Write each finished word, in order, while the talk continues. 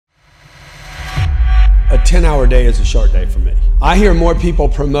A 10-hour day is a short day for me. I hear more people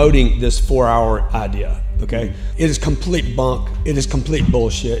promoting this 4-hour idea, okay? It is complete bunk. It is complete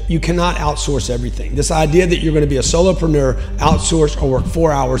bullshit. You cannot outsource everything. This idea that you're gonna be a solopreneur, outsource or work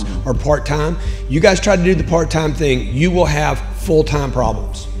 4 hours or part-time, you guys try to do the part-time thing, you will have full-time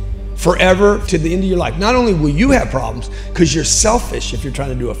problems. Forever to the end of your life. Not only will you have problems, because you're selfish if you're trying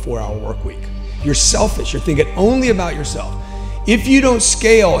to do a 4-hour work week. You're selfish, you're thinking only about yourself. If you don't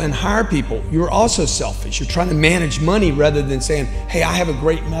scale and hire people, you're also selfish. You're trying to manage money rather than saying, hey, I have a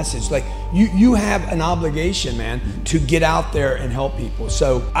great message. Like you have an obligation, man, to get out there and help people.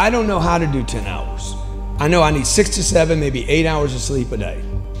 So I don't know how to do 10 hours. I know I need 6 to 7, maybe 8 hours of sleep a day.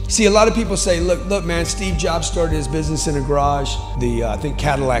 See, a lot of people say, look, man, Steve Jobs started his business in a garage. I think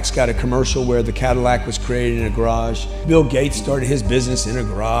Cadillac's got a commercial where the Cadillac was created in a garage. Bill Gates started his business in a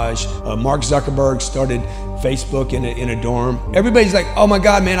garage. Mark Zuckerberg started Facebook in a dorm. Everybody's like, oh my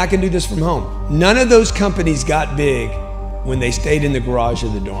God, man, I can do this from home. None of those companies got big when they stayed in the garage or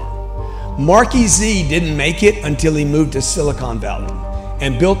the dorm. Marky Z didn't make it until he moved to Silicon Valley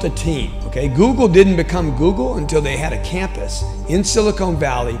and built a team, okay? Google didn't become Google until they had a campus in Silicon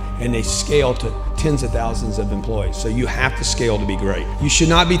Valley and they scaled to tens of thousands of employees. So you have to scale to be great. You should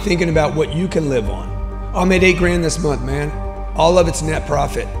not be thinking about what you can live on. Oh, I made $8 grand this month, man. All of it's net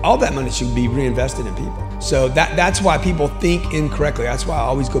profit. All that money should be reinvested in people. So that's why people think incorrectly. That's why I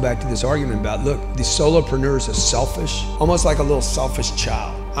always go back to this argument about, look, the solopreneurs are selfish, almost like a little selfish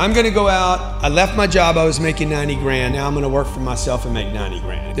child. I'm gonna go out, I left my job, I was making 90 grand, now I'm gonna work for myself and make 90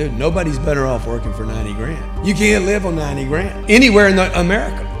 grand. Dude, nobody's better off working for 90 grand. You can't live on 90 grand anywhere in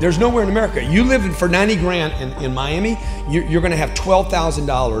America. There's nowhere in America. You live for 90 grand in Miami, you're gonna have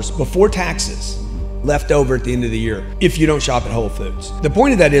 $12,000 before taxes left over at the end of the year if you don't shop at Whole Foods. The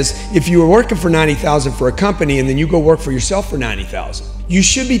point of that is, if you were working for $90,000 for a company and then you go work for yourself for $90,000, you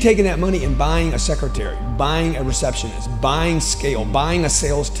should be taking that money and buying a secretary, buying a receptionist, buying scale, buying a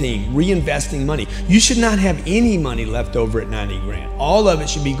sales team, reinvesting money. You should not have any money left over at 90 grand. All of it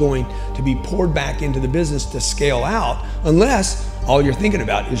should be going to be poured back into the business to scale out, unless all you're thinking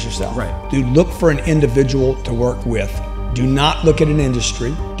about is yourself. Right. Dude, look for an individual to work with. Do not look at an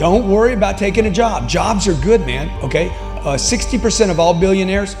industry. Don't worry about taking a job. Jobs are good, man, okay? 60% of all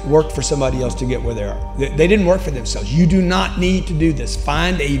billionaires worked for somebody else to get where they are. They didn't work for themselves. You do not need to do this.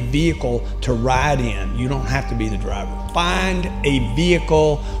 Find a vehicle to ride in. You don't have to be the driver. Find a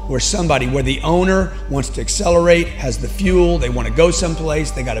vehicle where the owner wants to accelerate, has the fuel, they want to go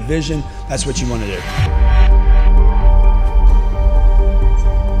someplace, they got a vision. That's what you want to do.